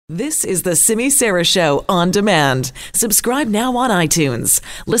This is the Simi Sara Show on demand. Subscribe now on iTunes.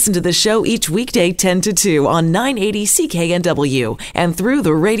 Listen to the show each weekday 10 to 2 on 980 CKNW and through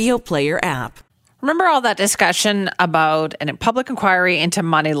the Radio Player app. Remember all that discussion about a public inquiry into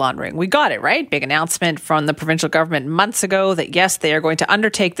money laundering? We got it, right? Big announcement from the provincial government months ago that, yes, they are going to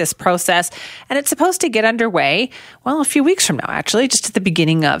undertake this process. And it's supposed to get underway, well, a few weeks from now, actually, just at the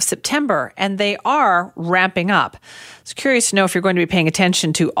beginning of September. And they are ramping up. I was curious to know if you're going to be paying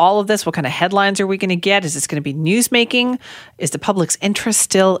attention to all of this. What kind of headlines are we going to get? Is this going to be newsmaking? Is the public's interest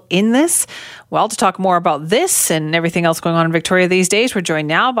still in this? Well, to talk more about this and everything else going on in Victoria these days, we're joined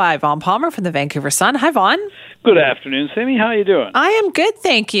now by Vaughn Palmer from the Vancouver Sun. Hi, Vaughn. Good afternoon, Simi. How are you doing? I am good,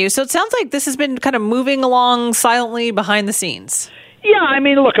 thank you. So it sounds like this has been kind of moving along silently behind the scenes. Yeah, I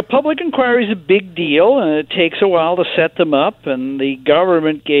mean, look, a public inquiry is a big deal, and it takes a while to set them up, and the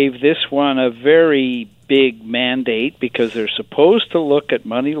government gave this one a very big mandate because they're supposed to look at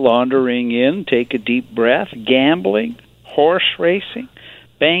money laundering in, take a deep breath, gambling, horse racing,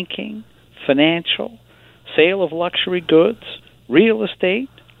 banking, financial, sale of luxury goods, real estate,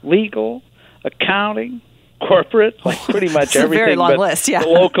 legal, accounting, corporate, like pretty much everything. It's a very long but list, yeah. The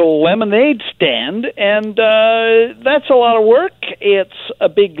local lemonade stand, and that's a lot of work. It's a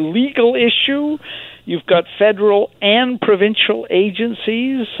big legal issue. You've got federal and provincial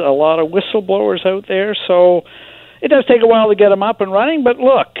agencies, a lot of whistleblowers out there, so it does take a while to get them up and running, but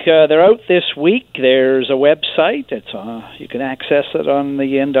look, they're out this week. There's a website. You can access it on the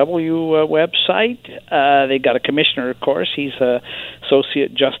NW website. They got a commissioner, of course. He's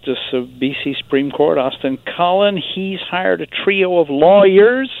Associate Justice of BC Supreme Court, Austin Cullen. He's hired a trio of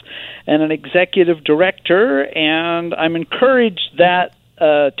lawyers and an executive director, and I'm encouraged that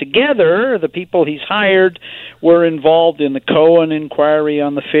together, the people he's hired were involved in the Cohen inquiry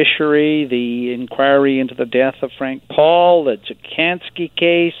on the fishery, the inquiry into the death of Frank Paul, the Jacansky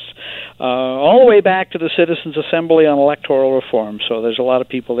case, all the way back to the Citizens' Assembly on electoral reform. So there's a lot of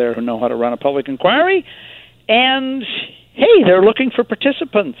people there who know how to run a public inquiry. And, hey, they're looking for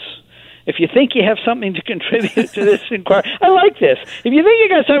participants. If you think you have something to contribute to this inquiry, I like this. If you think you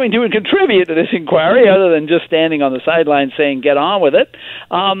got something to contribute to this inquiry, other than just standing on the sidelines saying, get on with it,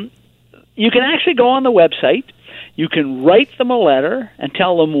 you can actually go on the website. You can write them a letter and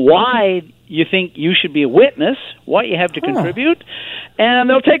tell them why you think you should be a witness, what you have to contribute, and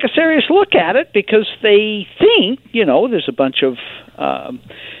they'll take a serious look at it because they think, there's a bunch of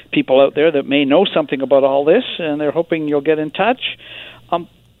people out there that may know something about all this, and they're hoping you'll get in touch.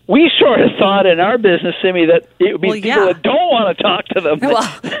 We sort of thought in our business, Simi, that it would be people that don't want to talk to them.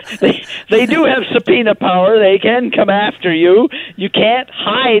 They do have subpoena power. They can come after you. You can't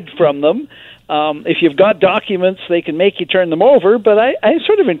hide from them. If you've got documents, they can make you turn them over. But I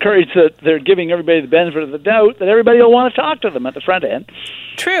sort of encourage that they're giving everybody the benefit of the doubt that everybody will want to talk to them at the front end.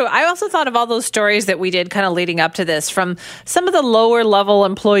 True. I also thought of all those stories that we did kind of leading up to this from some of the lower level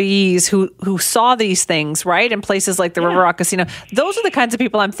employees who saw these things, right, in places like the River Rock Casino. Those are the kinds of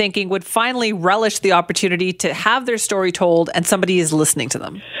people I'm thinking would finally relish the opportunity to have their story told and somebody is listening to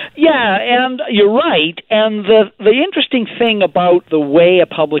them. Yeah, and you're right. And the interesting thing about the way a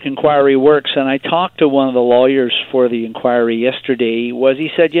public inquiry works, and I talked to one of the lawyers for the inquiry yesterday, was he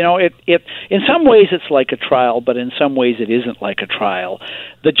said, it in some ways it's like a trial, but in some ways it isn't like a trial.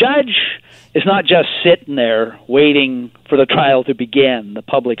 The judge is not just sitting there waiting for the trial to begin, the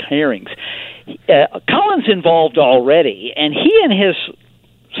public hearings. Cullen's involved already, and he and his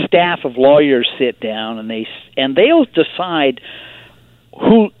staff of lawyers sit down and they'll decide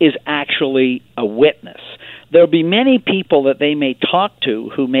who is actually a witness. There'll be many people that they may talk to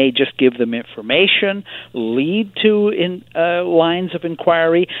who may just give them information, lead to lines of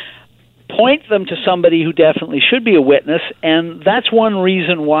inquiry, point them to somebody who definitely should be a witness, and that's one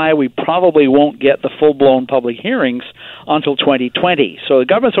reason why we probably won't get the full-blown public hearings until 2020. So the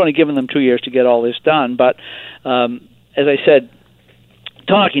government's only given them 2 years to get all this done, but as I said,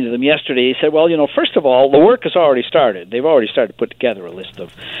 talking to them yesterday, he said, well, first of all, the work has already started. They've already started to put together a list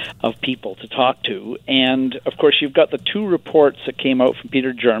of people to talk to. And, of course, you've got the two reports that came out from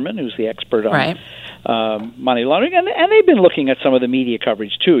Peter German, who's the expert on money laundering. And they've been looking at some of the media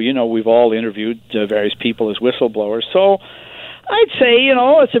coverage, too. We've all interviewed various people as whistleblowers. So I'd say,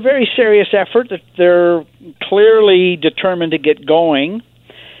 it's a very serious effort that they're clearly determined to get going.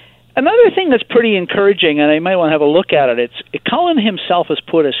 Another thing that's pretty encouraging, and I might want to have a look at it, Cullen himself has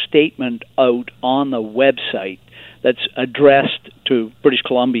put a statement out on the website that's addressed to British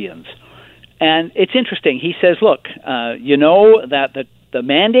Columbians. And it's interesting. He says, look, that the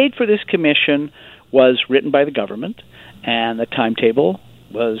mandate for this commission was written by the government, and the timetable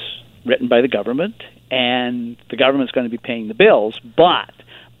was written by the government, and the government's going to be paying the bills, but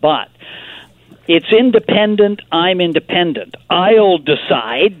But it's independent. I'm independent. I'll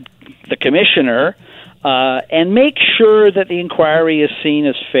decide, the commissioner, and make sure that the inquiry is seen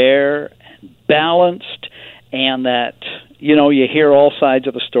as fair, balanced, and that, you know, you hear all sides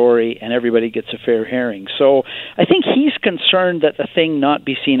of the story and everybody gets a fair hearing. So I think he's concerned that the thing not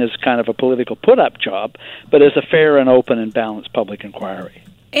be seen as kind of a political put-up job, but as a fair and open and balanced public inquiry.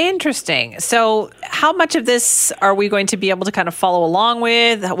 Interesting. So how much of this are we going to be able to kind of follow along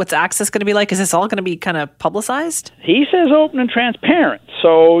with? What's access going to be like? Is this all going to be kind of publicized? He says open and transparent.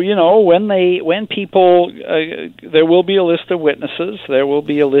 So, you know, when people, there will be a list of witnesses. There will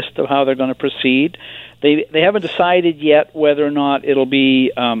be a list of how they're going to proceed. They haven't decided yet whether or not it'll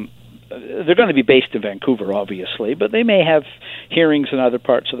be, they're going to be based in Vancouver, obviously, but they may have hearings in other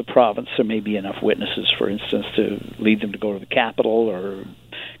parts of the province. There may be enough witnesses, for instance, to lead them to go to the capital, or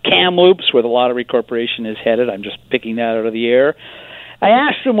Kamloops, where the Lottery Corporation is headed. I'm just picking that out of the air. I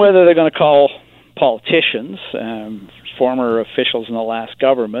asked them whether they're going to call politicians, former officials in the last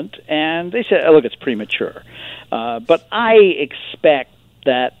government, and they said, look, it's premature. But I expect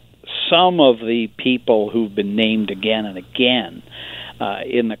that some of the people who've been named again and again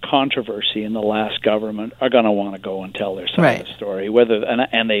in the controversy in the last government are going to want to go and tell their side of the story,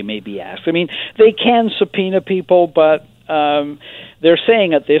 and they may be asked. I mean, they can subpoena people, but they're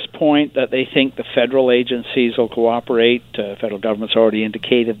saying at this point that they think the federal agencies will cooperate. Federal government's already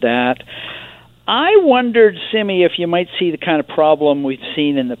indicated that. I wondered, Simi, if you might see the kind of problem we've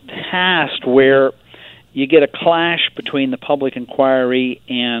seen in the past where you get a clash between the public inquiry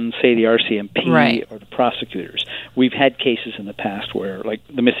and, say, the RCMP or the prosecutors. We've had cases in the past where, like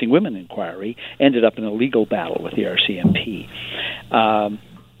the Missing Women inquiry, ended up in a legal battle with the RCMP.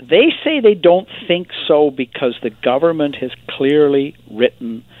 They say they don't think so because the government has clearly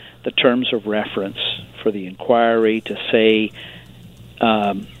written the terms of reference for the inquiry to say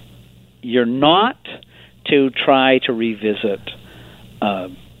you're not to try to revisit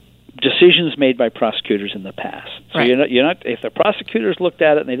decisions made by prosecutors in the past. So you're not. If the prosecutors looked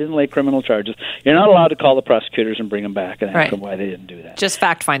at it and they didn't lay criminal charges, you're not allowed to call the prosecutors and bring them back and ask them why they didn't do that. Just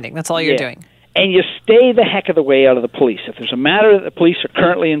fact-finding. That's all you're doing. And you stay the heck of the way out of the police. If there's a matter that the police are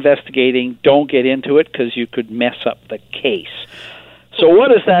currently investigating, don't get into it because you could mess up the case. So what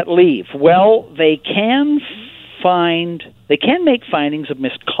does that leave? Well, they can make findings of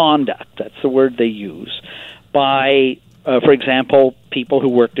misconduct. That's the word they use by, for example, people who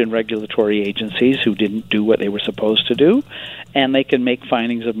worked in regulatory agencies who didn't do what they were supposed to do, and they can make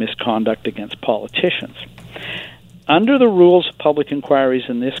findings of misconduct against politicians. Under the rules of public inquiries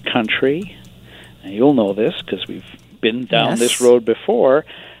in this country, and you'll know this because we've been down this road before,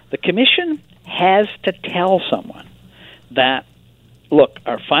 the commission has to tell someone that, look,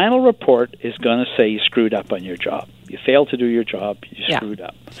 our final report is going to say you screwed up on your job. You failed to do your job, you screwed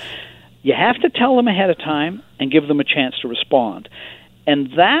up. You have to tell them ahead of time and give them a chance to respond.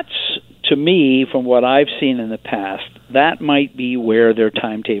 And that's, to me, from what I've seen in the past, that might be where their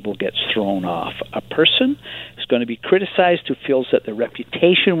timetable gets thrown off. A person who's going to be criticized, who feels that their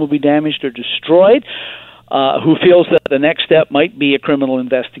reputation will be damaged or destroyed, who feels that the next step might be a criminal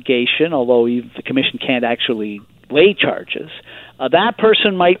investigation, although the commission can't actually lay charges, that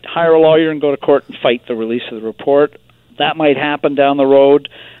person might hire a lawyer and go to court and fight the release of the report. That might happen down the road.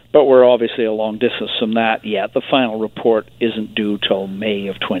 But we're obviously a long distance from that yet. The final report isn't due till May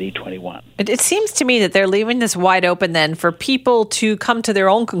of 2021. It seems to me that they're leaving this wide open then for people to come to their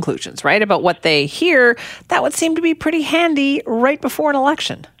own conclusions, right, about what they hear. That would seem to be pretty handy right before an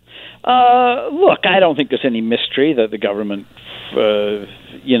election. Look, I don't think there's any mystery that the government,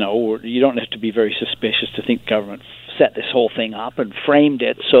 you don't have to be very suspicious to think government set this whole thing up and framed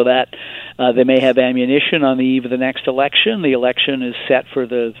it so that they may have ammunition on the eve of the next election. The election is set for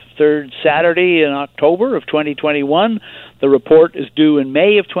the third Saturday in October of 2021. The report is due in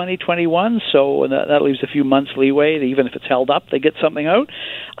May of 2021, so that leaves a few months leeway. Even if it's held up, they get something out.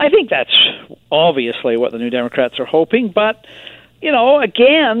 I think that's obviously what the New Democrats are hoping, but,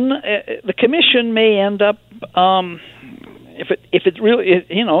 again, the commission may end up... If it really,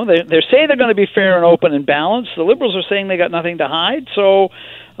 they say they're going to be fair and open and balanced. The Liberals are saying they got nothing to hide. So,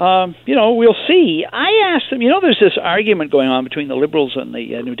 we'll see. I asked them, there's this argument going on between the Liberals and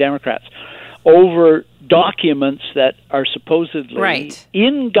the New Democrats over documents that are supposedly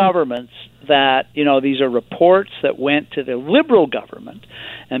in governments that, these are reports that went to the Liberal government.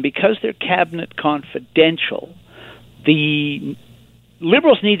 And because they're cabinet confidential, the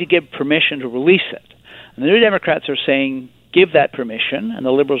Liberals need to give permission to release it. And the New Democrats are saying, give that permission, and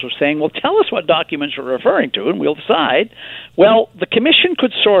the Liberals were saying, well, tell us what documents you're referring to, and we'll decide. Well, the Commission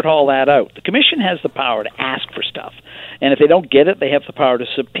could sort all that out. The Commission has the power to ask for stuff, and if they don't get it, they have the power to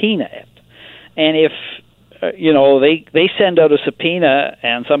subpoena it. And if they send out a subpoena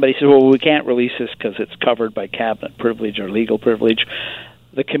and somebody says, well, we can't release this because it's covered by cabinet privilege or legal privilege,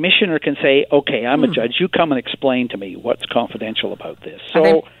 the commissioner can say, okay, I'm a judge. You come and explain to me what's confidential about this. So, I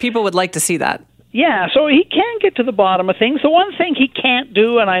think people would like to see that. Yeah, so he can get to the bottom of things. The one thing he can't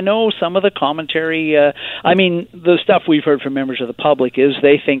do, and I know some of the commentary, the stuff we've heard from members of the public is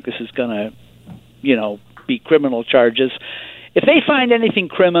they think this is going to, be criminal charges. If they find anything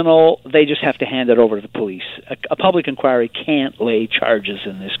criminal, they just have to hand it over to the police. A public inquiry can't lay charges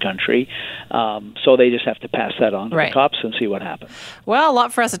in this country, so they just have to pass that on to the cops and see what happens. Well, a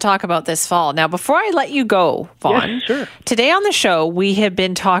lot for us to talk about this fall. Now, before I let you go, Vaughn, yes, sure. Today on the show, we have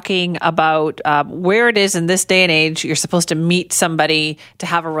been talking about where it is in this day and age you're supposed to meet somebody to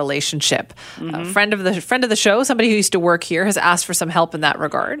have a relationship. A friend of the show, somebody who used to work here, has asked for some help in that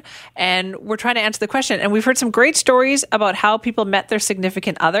regard, and we're trying to answer the question. And we've heard some great stories about how people met their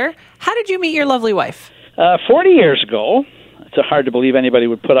significant other. How did you meet your lovely wife? 40 years ago. It's hard to believe anybody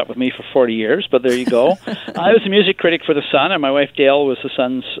would put up with me for 40 years, but there you go. I was a music critic for The Sun, and my wife Dale was The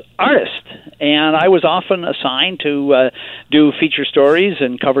Sun's artist. And I was often assigned to do feature stories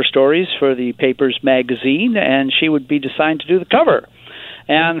and cover stories for the paper's magazine, and she would be assigned to do the cover.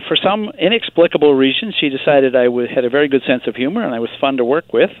 And for some inexplicable reason, she decided I had a very good sense of humor, and I was fun to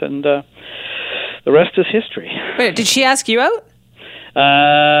work with, and the rest is history. Wait, did she ask you out?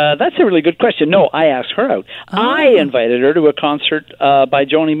 That's a really good question. No, I asked her out. Oh. I invited her to a concert by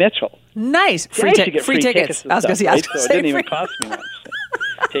Joni Mitchell. Nice. Free tickets. I was going to say, right? So it didn't even cost me much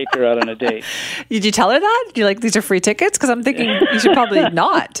to take her out on a date. Did you tell her that? Did you these are free tickets? Because I'm thinking you should probably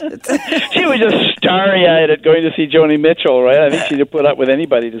not. She was just starry-eyed at going to see Joni Mitchell, right? I think she'd have put up with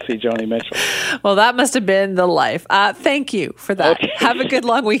anybody to see Joni Mitchell. Well, that must have been the life. Thank you for that. Okay. Have a good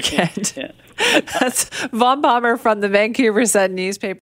long weekend. Yeah. That's Vaughn Palmer from the Vancouver Sun newspaper.